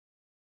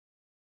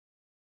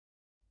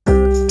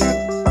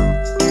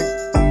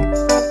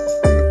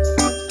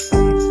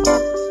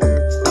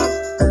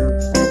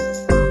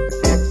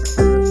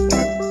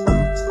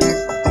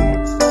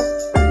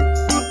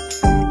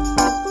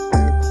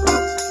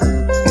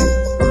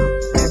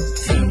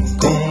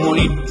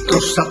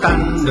monitos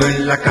saltando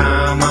en la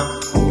cama.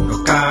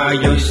 Uno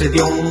cayó y se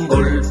dio un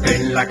golpe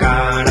en la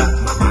cara.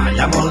 Mamá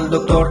llamó al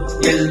doctor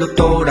y el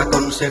doctor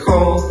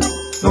aconsejó: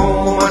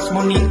 no más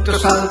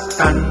monitos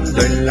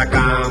saltando en la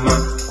cama.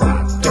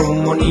 4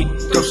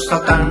 monitos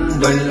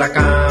saltando en la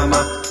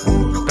cama.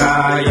 Uno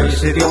cayó y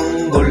se dio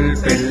un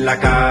golpe en la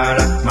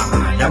cara.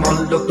 Mamá llamó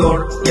al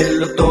doctor y el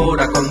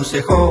doctor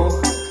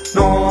aconsejó: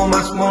 no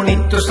más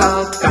monitos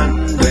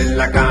saltando en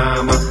la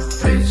cama.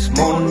 3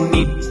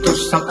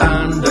 monitos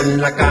saltando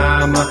en la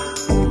cama.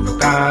 Uno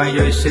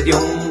cayó y se dio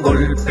un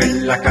golpe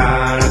en la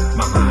cara.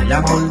 Mamá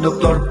llamó al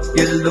doctor y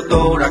el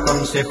doctor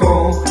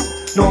aconsejó: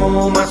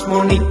 no más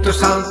monitos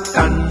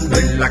saltando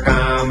en la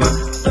cama.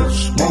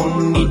 2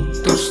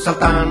 monitos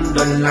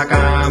saltando en la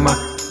cama.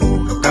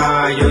 Uno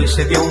cayó y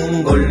se dio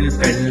un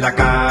golpe en la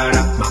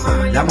cara.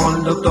 Mamá llamó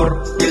al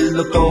doctor y el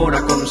doctor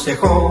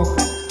aconsejó: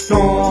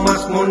 no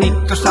más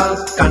monitos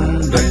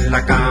saltando en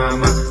la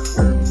cama.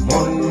 Un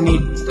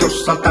monito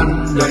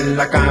saltando en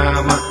la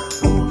cama.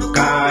 Uno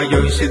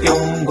cayó y se dio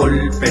un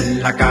golpe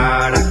en la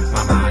cara.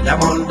 Mamá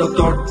llamó al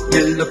doctor y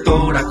el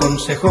doctor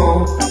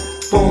aconsejó: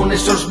 pon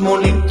esos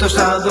monitos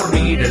a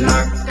dormir en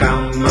la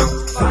cama.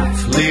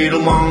 5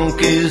 little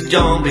monkeys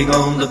jumping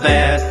on the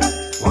bed.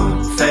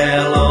 One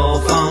fell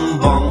off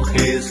and bumped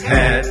his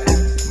head.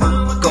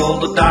 Mama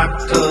called the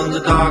doctor and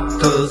the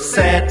doctor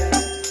said: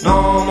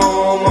 no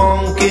more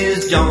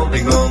monkeys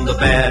jumping on the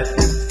bed.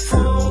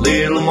 4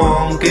 little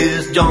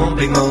monkeys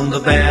jumping on the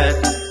bed.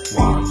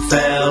 One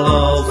fell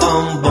off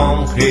and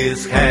bumped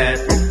his head.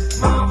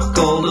 Mama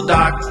called the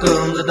doctor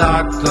and the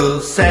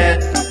doctor said: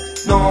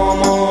 no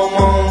more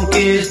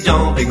monkeys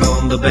jumping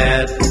on the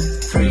bed.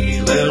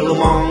 3 little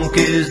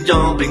monkeys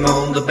jumping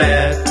on the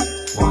bed.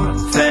 One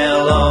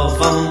fell off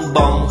and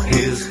bumped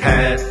his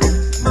head.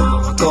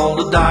 Mama called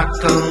the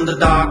doctor and the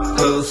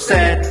doctor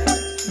said: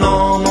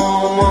 no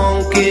more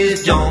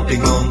monkeys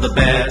jumping on the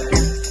bed.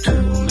 2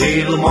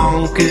 little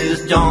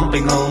monkeys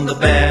jumping on the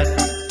bed.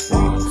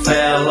 One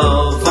fell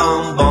off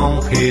and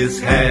bumped his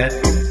head.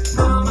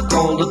 Mama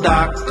called the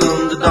doctor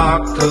and the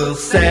doctor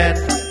said: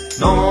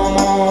 no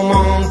more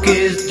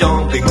monkeys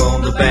jumping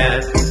on the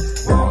bed.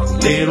 1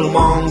 little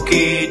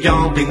monkey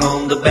jumping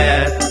on the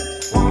bed.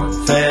 One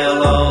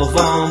fell off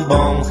and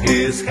bumped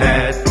his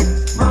head.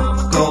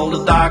 Mama called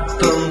the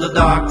doctor and the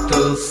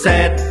doctor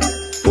said: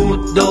 put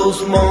those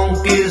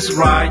monkeys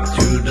right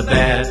to the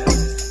bed.